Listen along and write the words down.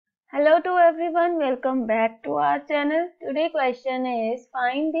Hello to everyone, welcome back to our channel. Today question is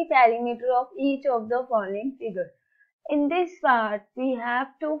find the perimeter of each of the following figure. In this part we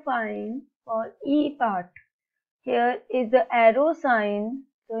have to find for E part. Here is the arrow sign.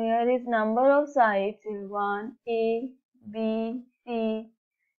 So here is number of sides 1, A, B, C,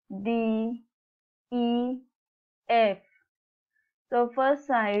 D, E, F. So first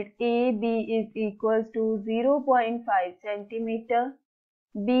side AB is equals to 0.5 centimeter.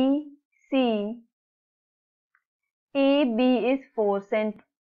 BC AB is 4 cm.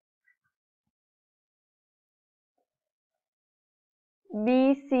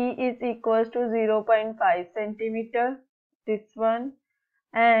 BC is equals to 0.5 centimeter. This one.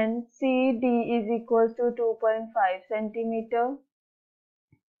 And CD is equals to 2.5 centimeter.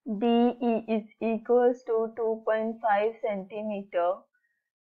 DE is equals to 2.5 centimeter.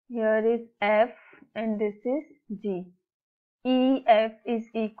 Here is F and this is G. EF is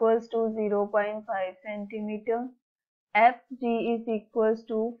equals to 0.5 centimeter. FG is equals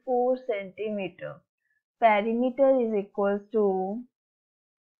to 4 centimeter. Perimeter is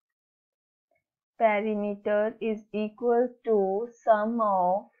equals to sum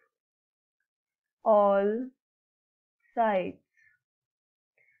of all sides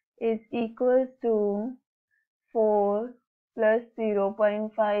is equals to 4 plus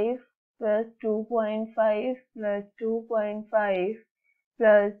 0.5 plus 2.5 plus 2.5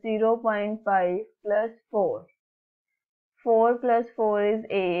 plus 0.5 plus 4. 4 plus 4 is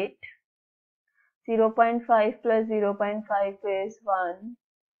 8. 0.5 plus 0.5 is 1.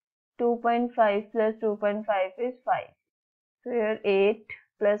 2.5 plus 2.5 is 5. So here 8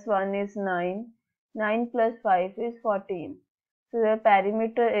 plus 1 is 9. 9 plus 5 is 14. So the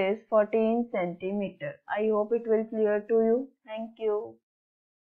perimeter is 14 centimeter. I hope it will clear to you. Thank you.